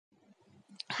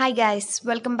Hi guys,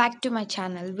 welcome back to my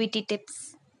channel Witty Tips.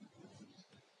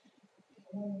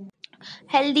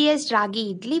 Healthiest ragi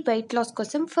idli weight loss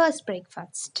kosam first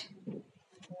breakfast.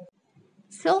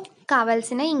 So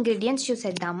కావాల్సిన ingredients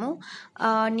చూసేద్దాము.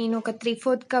 నేను ఒక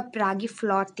 3/4 cup రాగి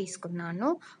floor తీసుకున్నాను,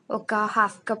 ఒక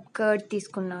హాఫ్ కప్ కర్డ్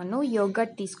తీసుకున్నాను,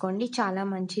 యోగర్ట్ తీసుకోండి చాలా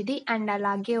మంచిది. అండ్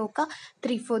అలాగే ఒక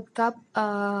 3/4 కప్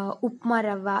ఉప్మా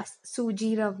రవ్వ,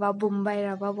 సూజీ రవ్వ, బొంబాయి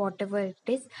రవ్వ, వాట్ ఎవర్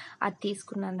ఇట్ ఈస్ అది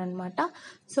తీసుకున్నాను అనమాట.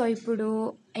 సో ఇప్పుడు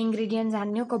ఇంగ్రీడియంట్స్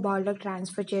అన్నీ ఒక బౌల్లో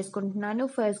ట్రాన్స్ఫర్ చేసుకుంటున్నాను.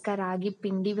 ఫస్ట్గా రాగి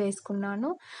పిండి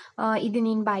వేసుకున్నాను. ఇది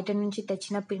నేను బయట నుంచి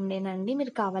తెచ్చిన పిండేనండి,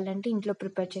 మీరు కావాలంటే ఇంట్లో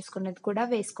ప్రిపేర్ చేసుకున్నది కూడా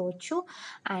వేసుకోవచ్చు.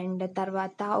 అండ్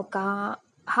తర్వాత ఒక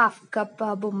హాఫ్ కప్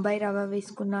బొంబాయి రవ్వ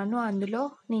వేసుకున్నాను, అందులో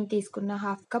నేను తీసుకున్న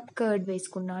హాఫ్ కప్ కర్డ్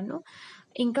వేసుకున్నాను,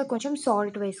 ఇంకా కొంచెం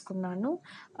సాల్ట్ వేసుకున్నాను.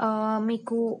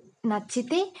 మీకు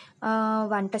నచ్చితే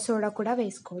వంట సోడా కూడా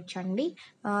వేసుకోవచ్చు అండి,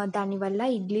 దానివల్ల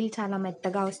ఇడ్లీలు చాలా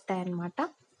మెత్తగా వస్తాయి అన్నమాట.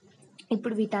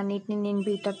 ఇప్పుడు వీటన్నిటిని నేను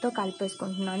బీటర్తో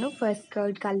కలిపేసుకుంటున్నాను. ఫస్ట్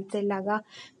కర్డ్ కలిసేలాగా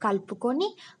కలుపుకొని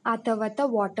ఆ తర్వాత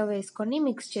వాటర్ వేసుకొని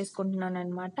మిక్స్ చేసుకుంటున్నాను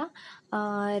అనమాట.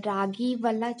 రాగి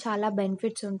వల్ల చాలా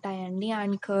బెనిఫిట్స్ ఉంటాయండి,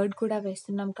 అండ్ కర్డ్ కూడా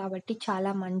వేస్తున్నాం కాబట్టి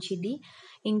చాలా మంచిది.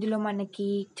 ఇందులో మనకి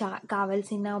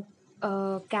కావాల్సిన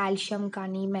కాల్షియం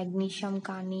కానీ మెగ్నీషియం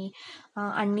కానీ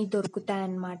అన్నీ దొరుకుతాయి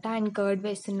అన్నమాట. అండ్ కర్డ్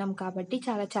వేస్తున్నాం కాబట్టి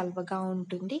చాలా చలవగా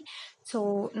ఉంటుంది. సో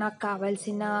నాకు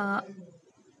కావాల్సిన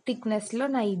థిక్నెస్లో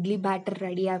నా ఇడ్లీ బ్యాటర్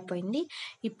రెడీ అయిపోయింది.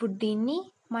 ఇప్పుడు దీన్ని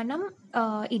మనం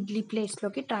ఇడ్లీ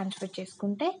ప్లేట్స్లోకి ట్రాన్స్ఫర్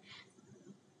చేసుకుంటే,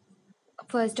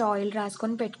 ఫస్ట్ ఆయిల్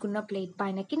రాసుకొని పెట్టుకున్న ప్లేట్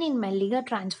పైనకి నేను మెల్లిగా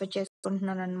ట్రాన్స్ఫర్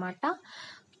చేసుకుంటున్నాను అనమాట.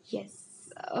 ఎస్,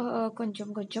 కొంచెం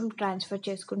కొంచెం ట్రాన్స్ఫర్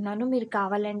చేసుకుంటున్నాను. మీరు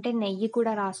కావాలంటే నెయ్యి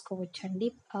కూడా రాసుకోవచ్చండి.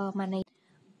 మన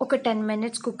ఒక 10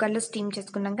 మినిట్స్ కుక్కర్లో స్టీమ్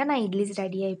చేసుకున్నాక నా ఇడ్లీస్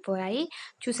రెడీ అయిపోయాయి.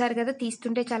 చూసారు కదా,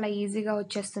 తీస్తుంటే చాలా ఈజీగా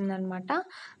వచ్చేస్తుంది అనమాట.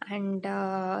 అండ్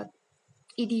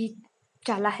ఇది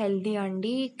చాలా హెల్దీ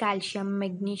అండి, కాల్షియం,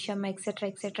 మెగ్నీషియం ఎక్సెట్రా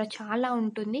ఎక్సెట్రా చాలా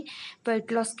ఉంటుంది.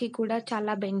 వెయిట్ లాస్కి కూడా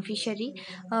చాలా బెనిఫిషరీ.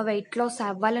 వెయిట్ లాస్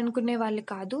అవ్వాలనుకునే వాళ్ళు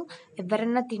కాదు,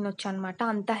 ఎవరన్నా తినొచ్చు అనమాట,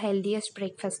 అంత హెల్దీయెస్ట్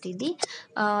బ్రేక్ఫాస్ట్ ఇది.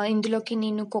 ఇందులోకి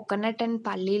నేను కోకోనట్ అండ్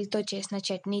పల్లీలతో చేసిన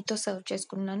చట్నీతో సర్వ్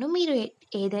చేసుకున్నాను. మీరు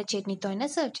ఏదైనా చట్నీతో అయినా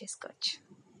సర్వ్ చేసుకోవచ్చు.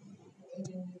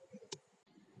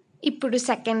 ఇప్పుడు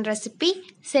సెకండ్ రెసిపీ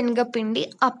శనగపిండి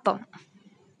అప్పం.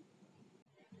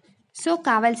 సో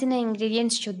కావాల్సిన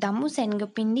ఇంగ్రీడియంట్స్ చూద్దాము.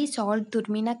 శనగపిండి, సాల్ట్,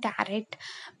 తురిమిన క్యారెట్,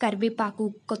 కరివేపాకు,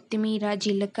 కొత్తిమీర,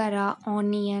 జీలకర్ర,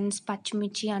 ఆనియన్స్,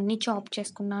 పచ్చిమిర్చి అన్నీ చాప్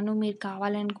చేసుకున్నాను. మీరు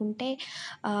కావాలనుకుంటే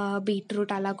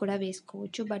బీట్రూట్ అలా కూడా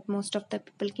వేసుకోవచ్చు, బట్ మోస్ట్ ఆఫ్ ద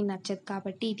పీపుల్కి నచ్చదు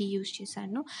కాబట్టి ఇది యూజ్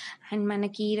చేశాను. అండ్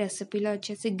మనకి ఈ రెసిపీలో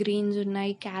వచ్చేసి గ్రీన్స్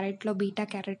ఉన్నాయి, క్యారెట్లో బీటా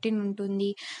క్యారోటిన్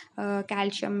ఉంటుంది,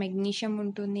 కాల్షియం, మెగ్నీషియం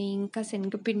ఉంటుంది, ఇంకా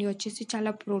శనగపిండి వచ్చేసి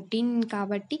చాలా ప్రోటీన్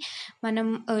కాబట్టి మనం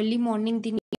ఎర్లీ మార్నింగ్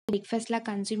దీన్ని బ్రేక్ఫాస్ట్లా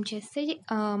కన్జ్యూమ్ చేస్తే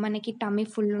మనకి టమ్మీ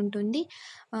ఫుల్ ఉంటుంది,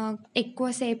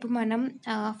 ఎక్కువసేపు మనం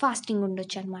ఫాస్టింగ్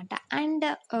ఉండొచ్చు అనమాట. అండ్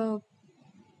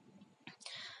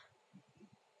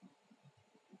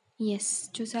ఎస్,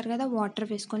 చూసారు కదా, వాటర్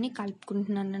వేసుకొని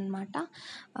కలుపుకుంటున్నాను అనమాట.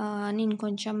 నేను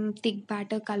కొంచెం థిక్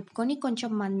బ్యాటర్ కలుపుకొని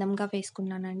కొంచెం మందంగా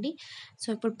వేసుకున్నానండి. సో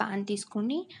ఇప్పుడు పాన్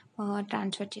తీసుకొని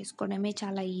ట్రాన్స్ఫర్ చేసుకోవడమే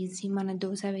చాలా ఈజీ, మన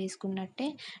దోశ వేసుకున్నట్టే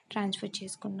ట్రాన్స్ఫర్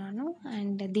చేసుకున్నాను.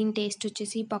 అండ్ దీని టేస్ట్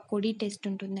వచ్చేసి పకోడీ టేస్ట్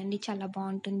ఉంటుందండి, చాలా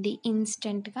బాగుంటుంది.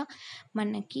 ఇన్స్టెంట్గా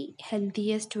మనకి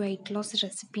హెల్తీయెస్ట్ వెయిట్ లాస్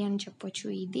రెసిపీ అని చెప్పొచ్చు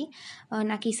ఇది.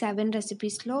 నాకు ఈ 7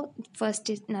 రెసిపీస్లో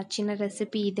ఫస్ట్ నచ్చిన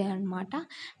రెసిపీ ఇదే అనమాట.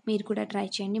 మీరు కూడా ట్రై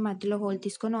చేయండి. మధ్యలో హోల్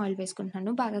తీసుకొని ఆయిల్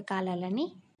వేసుకుంటున్నాను బాగా కాలాలని.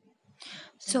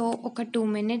 సో ఒక 2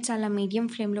 మినిట్స్ అలా మీడియం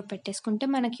ఫ్లేమ్లో పెట్టేసుకుంటే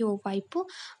మనకి ఓ వైపు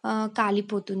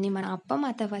కాలిపోతుంది మన అప్పం.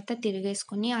 ఆ తర్వాత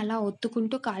తిరిగేసుకొని అలా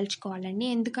ఒత్తుకుంటూ కాల్చుకోవాలండి,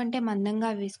 ఎందుకంటే మందంగా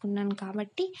వేసుకున్నాను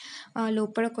కాబట్టి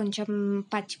లోపల కొంచెం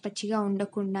పచ్చి పచ్చిగా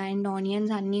ఉండకుండా. అండ్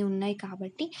ఆనియన్స్ అన్నీ ఉన్నాయి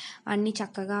కాబట్టి అన్నీ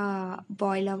చక్కగా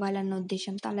బాయిల్ అవ్వాలన్న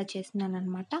ఉద్దేశంతో అలా చేస్తున్నాను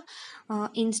అనమాట.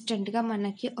 ఇన్స్టెంట్గా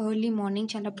మనకి ఎర్లీ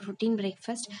మార్నింగ్ చాలా ప్రోటీన్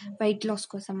బ్రేక్ఫాస్ట్ వెయిట్ లాస్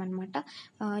కోసం అనమాట.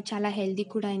 చాలా హెల్దీ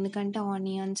కూడా, ఎందుకంటే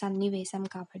ఆనియన్స్ అన్నీ వేసాం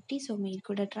కాబట్టి. సో మీరు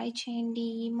కూడా ట్రై చేయండి.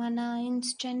 మన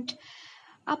instant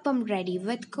appam ready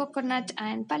with coconut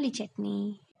and పల్లి చట్నీ.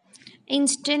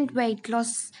 ఇన్స్టెంట్ వెయిట్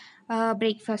లాస్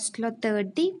బ్రేక్ఫాస్ట్లో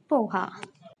థర్డ్ది పోహా.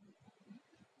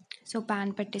 సో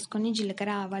పాన్ పెట్టేసుకొని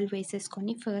జీలకర్ర, ఆవాలు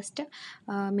వేసేసుకొని ఫస్ట్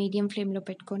మీడియం ఫ్లేమ్లో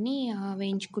పెట్టుకొని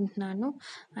వేయించుకుంటున్నాను.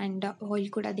 అండ్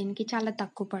ఆయిల్ కూడా దీనికి చాలా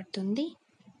తక్కువ పడుతుంది.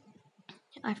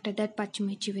 ఆఫ్టర్ దట్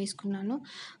పచ్చిమిర్చి వేసుకున్నాను.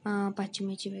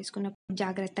 పచ్చిమిర్చి వేసుకున్నప్పుడు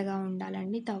జాగ్రత్తగా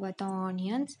ఉండాలండి. తర్వాత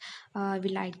ఆనియన్స్ అవి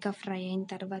లైట్గా ఫ్రై అయిన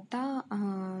తర్వాత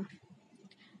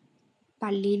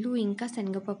పల్లీలు ఇంకా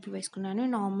శనగపప్పు వేసుకున్నాను.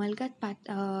 నార్మల్గా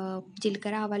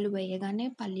జీలకర్ర ఆవాలు వేయగానే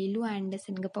పల్లీలు అండ్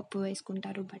శనగపప్పు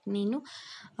వేసుకుంటారు, బట్ నేను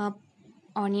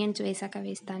ఆనియన్స్ వేసాక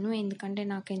వేస్తాను, ఎందుకంటే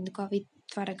నాకు ఎందుకు అవి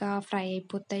త్వరగా ఫ్రై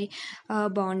అయిపోతాయి,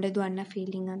 బాగుండదు అన్న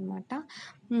ఫీలింగ్ అనమాట.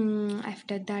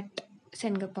 ఆఫ్టర్ దట్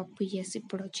శనగపప్పు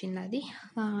ఇప్పుడు వచ్చింది అది.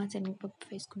 శనగపప్పు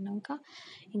వేసుకున్నాక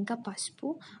ఇంకా పసుపు.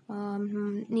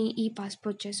 ఈ పసుపు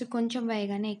వచ్చేసి కొంచెం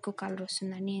వేయగానే ఎక్కువ కలర్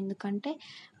వస్తుందండి, ఎందుకంటే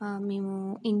మేము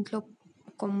ఇంట్లో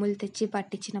కొమ్ములు తెచ్చి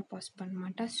పట్టించిన పసుపు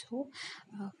అనమాట. సో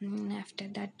ఆఫ్టర్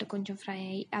దట్ కొంచెం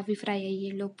ఫ్రై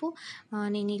అయ్యేలోపు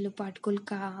నేను ఇల్లు పాటుకులు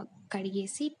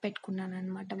కడిగేసి పెట్టుకున్నాను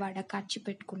అనమాట, వడకాచి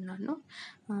పెట్టుకున్నాను.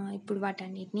 ఇప్పుడు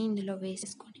వాటన్నిటిని ఇందులో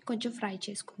వేసేసుకొని కొంచెం ఫ్రై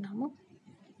చేసుకున్నాము.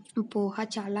 పోహా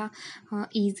చాలా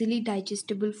ఈజీలీ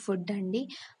డైజెస్టబుల్ ఫుడ్ అండి,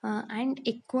 అండ్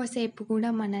ఎక్కువసేపు కూడా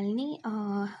మనల్ని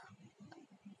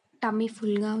టమ్మీ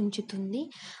ఫుల్గా ఉంచుతుంది.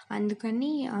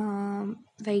 అందుకని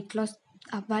వెయిట్ లాస్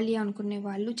అవ్వాలి అనుకునే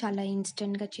వాళ్ళు చాలా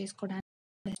ఇన్స్టెంట్గా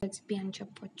చేసుకోవడానికి రెసిపీ అని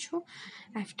చెప్పొచ్చు.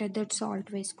 ఆఫ్టర్ దట్ సాల్ట్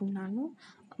వేసుకున్నాను.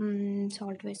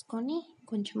 సాల్ట్ వేసుకొని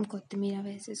కొంచెం కొత్తిమీర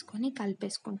వేసేసుకొని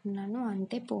కలిపేసుకుంటున్నాను.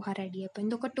 అంతే, పోహా రెడీ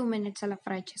అయిపోయింది. ఒక 2 minutes అలా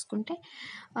ఫ్రై చేసుకుంటే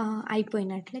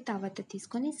అయిపోయినట్లే. తర్వాత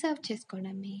తీసుకొని సర్వ్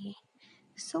చేసుకోవడమే.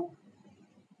 సో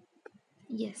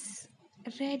ఎస్,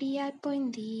 రెడీ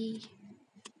అయిపోయింది.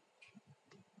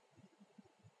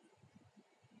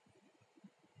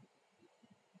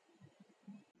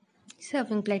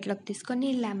 సర్వింగ్ ప్లేట్లోకి తీసుకొని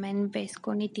లెమన్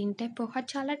వేసుకొని తింటే పోహా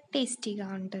చాలా టేస్టీగా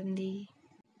ఉంటుంది.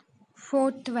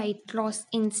 4th weight loss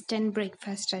instant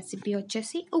breakfast recipe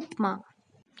వచ్చేసి ఉప్మా.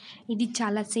 ఇది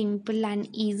చాలా సింపుల్ అండ్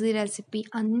ఈజీ రెసిపీ,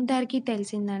 అందరికీ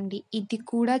తెలిసిందండి. ఇది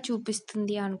కూడా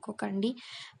చూపిస్తుంది అనుకోకండి.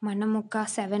 మనం ఒక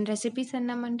 7 recipes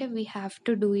అన్నామంటే we have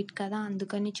to do it కదా,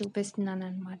 అందుకని చూపిస్తున్నాను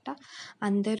అనమాట.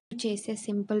 అందరూ చేసే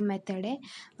సింపుల్ మెథడే,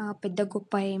 పెద్ద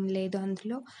గొప్ప ఏం లేదు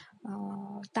అందులో.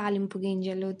 తాలింపు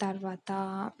గింజలు, తర్వాత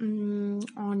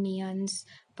ఆనియన్స్,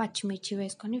 పచ్చిమిర్చి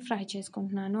వేసుకొని ఫ్రై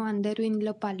చేసుకుంటున్నాను. అందరూ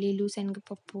ఇందులో పల్లీలు,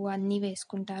 శనగపప్పు అన్నీ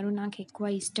వేసుకుంటారు. నాకు ఎక్కువ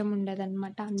ఇష్టం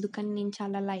ఉండదన్నమాట, అందుకని నేను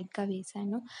చాలా లైట్గా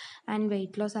వేసాను. అండ్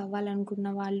వెయిట్ లాస్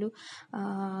అవ్వాలనుకున్న వాళ్ళు,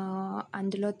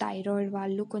 అందులో థైరాయిడ్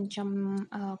వాళ్ళు కొంచెం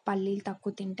పల్లీలు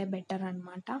తక్కువ తింటే బెటర్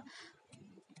అనమాట.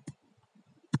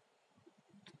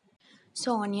 సో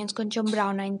ఆనియన్స్ కొంచెం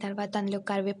బ్రౌన్ అయిన తర్వాత అందులో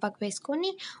కరివేపాకు వేసుకొని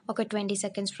ఒక 20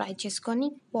 seconds ఫ్రై చేసుకొని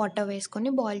వాటర్ వేసుకొని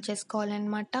బాయిల్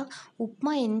చేసుకోవాలన్నమాట.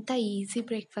 ఉప్మా ఎంత ఈజీ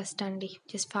బ్రేక్ఫాస్ట్ అండి,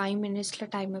 జస్ట్ 5 minutesలో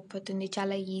టైం అయిపోతుంది.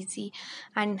 చాలా ఈజీ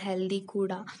అండ్ హెల్దీ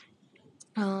కూడా.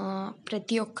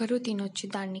 ప్రతి ఒక్కరూ తినొచ్చు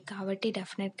దాన్ని, కాబట్టి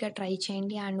డెఫినెట్గా ట్రై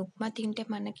చేయండి. అండ్ ఉప్మా తింటే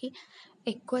మనకి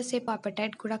ఎక్కువసేపు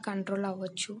అపెటైట్ కూడా కంట్రోల్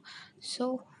అవ్వచ్చు. సో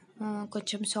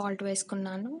కొంచెం సాల్ట్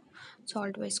వేసుకున్నాను.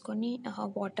 సాల్ట్ వేసుకొని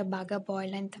వాటర్ బాగా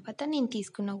బాయిల్ అయిన తర్వాత నేను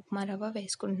తీసుకున్న ఉప్మా రవ్వ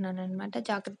వేసుకుంటున్నాను అనమాట.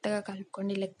 జాగ్రత్తగా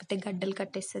కలుపుకోండి, లేకపోతే గడ్డలు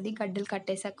కట్టేస్తుంది. గడ్డలు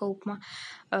కట్టేసాక ఉప్మా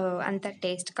అంత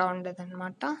టేస్ట్గా ఉండదు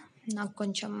అనమాట. నాకు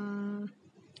కొంచెం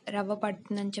రవ్వ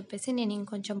పడుతుందని చెప్పేసి నేను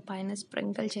ఇంకొంచెం పైన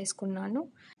స్ప్రింకిల్ చేసుకున్నాను.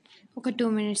 ఒక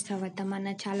 2 minutes తర్వాత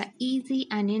మన చాలా easy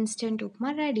and instant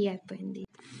upma ready అయిపోయింది.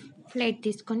 ప్లేట్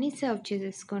తీసుకొని సర్వ్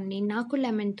చేసేసుకోండి. నాకు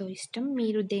లెమన్తో ఇష్టం,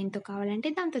 మీరు దేంతో కావాలంటే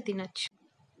దాంతో తినొచ్చు.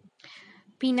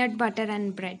 Peanut butter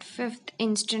and bread 5th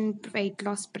instant weight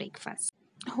loss breakfast.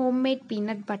 Home made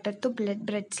peanut బటర్తో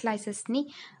bread స్లైసెస్ని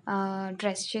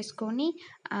dress చేసుకొని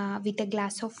with a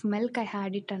glass of milk I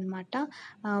had it అనమాట.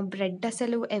 బ్రెడ్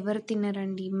అసలు ఎవరు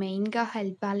తినరండి, మెయిన్గా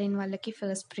హెల్త్ బాగాలేని వాళ్ళకి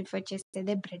ఫస్ట్ ప్రిఫర్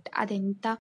చేసేదే బ్రెడ్. అది ఎంత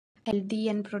హెల్తీ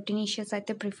అండ్ ప్రోటీనిషియస్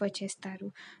అయితే ప్రిఫర్ చేస్తారు.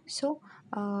 సో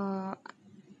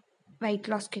వెయిట్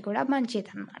లాస్కి కూడా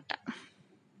మంచిదన్నమాట.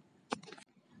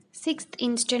 6th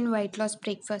ఇన్స్టెంట్ వెయిట్ లాస్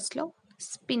బ్రేక్ఫాస్ట్లో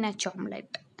స్పినచ్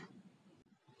ఆమ్లెట్.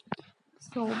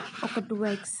 సో ఒక 2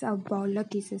 eggs బౌల్లో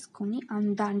తీసేసుకొని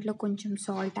దాంట్లో కొంచెం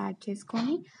సాల్ట్ యాడ్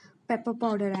చేసుకొని, పెప్పర్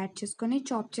పౌడర్ యాడ్ చేసుకొని,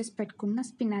 చాప్ చేసి పెట్టుకున్న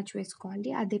స్పినాచ్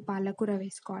వేసుకోవాలి. అదే పాలకూర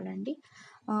వేసుకోవాలండి.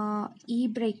 ఈ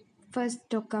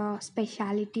బ్రేక్ఫాస్ట్ ఒక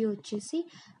స్పెషాలిటీ వచ్చేసి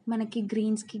మనకి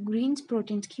గ్రీన్స్,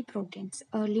 ప్రోటీన్స్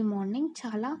ఎర్లీ మార్నింగ్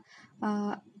చాలా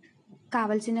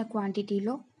కావలసిన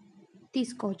క్వాంటిటీలో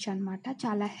తీసుకోవచ్చు అనమాట.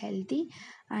 చాలా హెల్తీ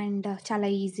అండ్ చాలా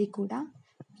ఈజీ కూడా.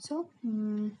 సో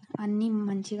అన్నీ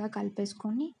మంచిగా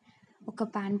కలిపేసుకొని ఒక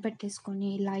ప్యాన్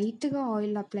పెట్టేసుకొని లైట్గా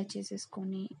ఆయిల్ అప్లై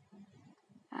చేసేసుకొని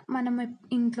మనం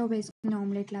ఇంట్లో వేసుకునే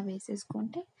ఆమ్లెట్లా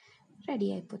వేసేసుకుంటే రెడీ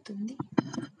అయిపోతుంది.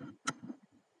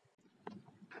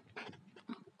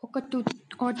 ఒక 2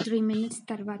 or 3 minutes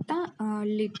తర్వాత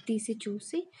లిడ్ తీసి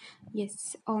చూసి ఎస్,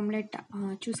 ఆమ్లెట్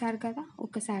చూసారు కదా,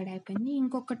 ఒక సైడ్ అయిపోయింది.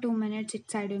 ఇంకొక 2 minutes ఇటు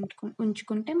సైడ్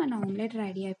ఉంచుకుంటే మన ఆమ్లెట్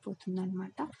రెడీ అయిపోతుంది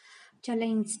అనమాట. చాలా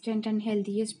ఇన్స్టెంట్ అండ్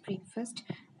హెల్తీయెస్ట్ బ్రేక్ఫాస్ట్,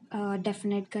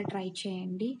 డెఫినెట్గా ట్రై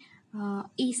చేయండి.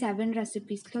 ఈ 7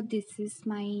 రెసిపీస్లో this is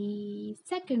my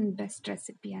second best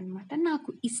recipe అనమాట.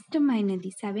 నాకు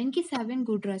ఇష్టమైనది. 7కి 7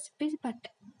 గుడ్ రెసిపీస్, బట్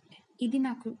ఇది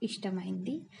నాకు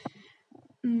ఇష్టమైంది.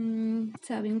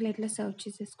 సర్వింగ్ ప్లేట్లో సర్వ్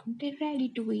చేసేసుకుంటే ready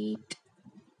to eat.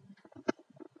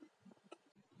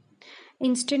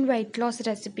 Instant weight loss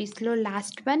రెసిపీస్లో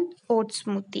last one votes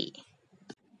smoothie.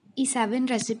 ఈ 7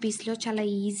 రెసిపీస్లో చాలా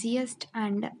ఈజియెస్ట్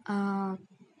అండ్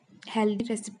హెల్దీ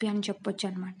రెసిపీ అని చెప్పొచ్చు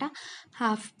అనమాట.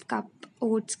 Half cup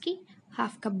ఓట్స్కి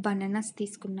half cup bananas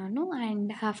తీసుకున్నాను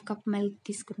అండ్ హాఫ్ కప్ మిల్క్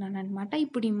తీసుకున్నాను అనమాట.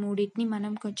 ఇప్పుడు ఈ మూడింటిని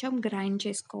మనం కొంచెం గ్రైండ్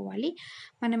చేసుకోవాలి.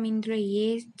 మనం ఇందులో ఏ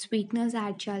స్వీట్నర్స్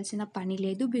యాడ్ చేయాల్సిన పని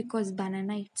లేదు, బికాజ్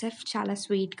బనానా ఇట్సెల్ఫ్ చాలా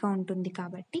స్వీట్గా ఉంటుంది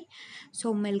కాబట్టి.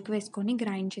 సో మిల్క్ వేసుకొని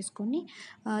గ్రైండ్ చేసుకొని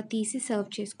తీసి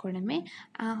సర్వ్ చేసుకోవడమే.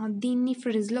 దీన్ని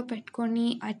ఫ్రిడ్జ్లో పెట్టుకొని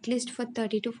అట్లీస్ట్ ఫర్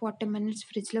 30 to 40 minutes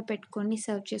ఫ్రిడ్జ్లో పెట్టుకొని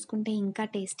సర్వ్ చేసుకుంటే ఇంకా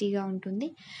టేస్టీగా ఉంటుంది.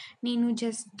 నేను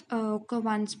జస్ట్ ఒక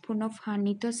 1 స్పూన్ ఆఫ్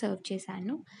హనీతో సర్వ్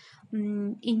చేశాను.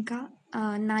 ఇంకా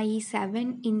నా ఈ 7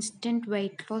 instant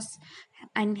weight loss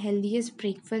and healthiest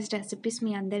breakfast recipes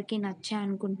మీ అందరికీ నచ్చాయి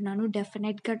అనుకుంటున్నాను.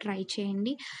 డెఫినెట్గా ట్రై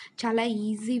చేయండి. చాలా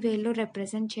ఈజీ వేలో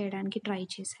రిప్రజెంట్ చేయడానికి ట్రై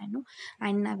చేశాను.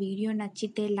 అండ్ నా వీడియో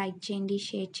నచ్చితే లైక్ చేయండి,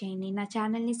 షేర్ చేయండి. నా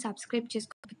ఛానల్ని సబ్స్క్రైబ్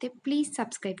చేసుకోకపోతే ప్లీజ్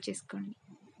సబ్స్క్రైబ్ చేసుకోండి.